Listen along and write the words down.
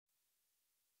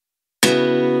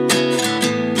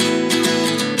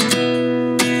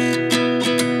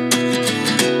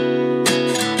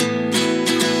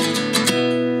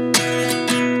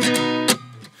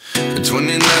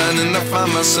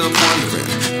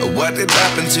what did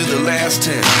happen to the last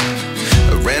 10?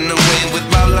 I ran away with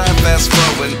my life, fast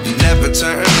forward, never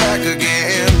turn back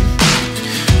again.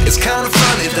 It's kind of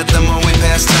funny that the more we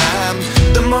pass time,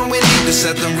 the more we need to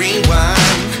set them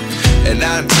rewind. And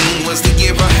 19 was the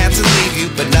year I had to leave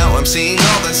you, but now I'm seeing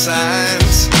all the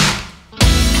signs.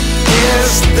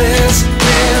 Is this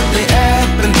really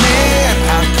happening?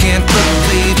 I can't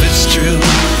believe it's true.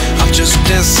 I'm just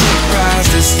as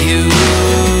surprised as you.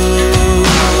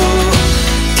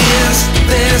 Is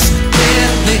this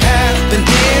really happening?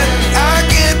 I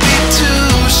can't be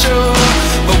too sure,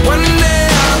 but one day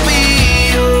I'll be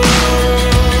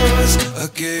yours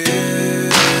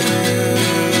again.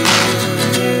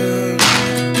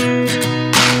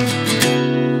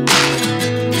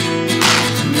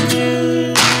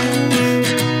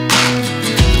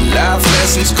 Life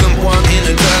lessons come one in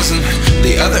a dozen,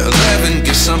 the other 11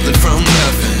 get something from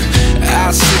nothing.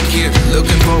 I sit here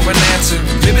looking for an answer.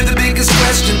 Maybe the biggest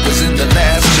question was in the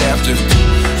last chapter.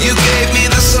 You gave me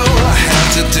the soul I have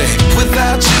today.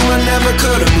 Without you I never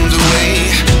could have moved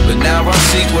away, but now I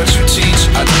see what you teach.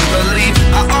 I do believe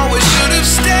I always should have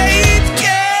stayed.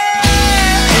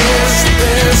 Yeah. Is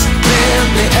this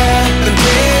really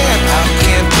happening? I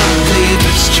can't believe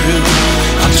it's true.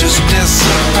 I'm just as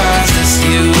surprised as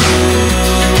you.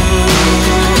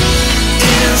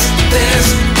 Is this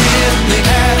really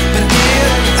happening?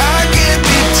 I can't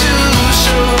be too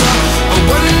sure, but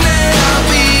one day I'll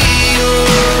be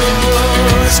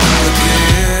yours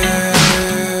again.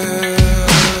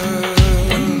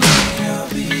 One day I'll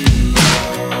be yours.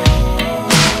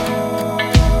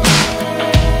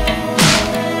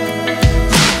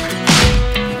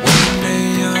 One day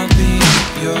I'll be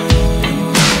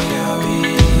yours. I'll be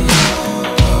yours.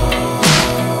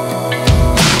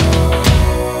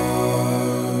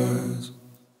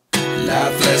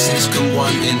 Life lessons come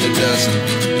one in a dozen,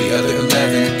 the other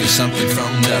 11 get something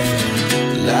from nothing.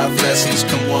 Life lessons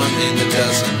come one in a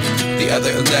dozen, the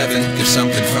other 11 get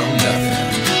something from nothing.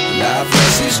 Life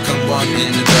lessons come one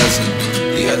in a dozen,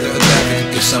 the other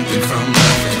 11 get something from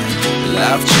nothing.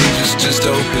 Life changes just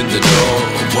open the door.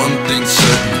 One thing's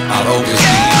certain, I'll always be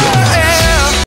yours.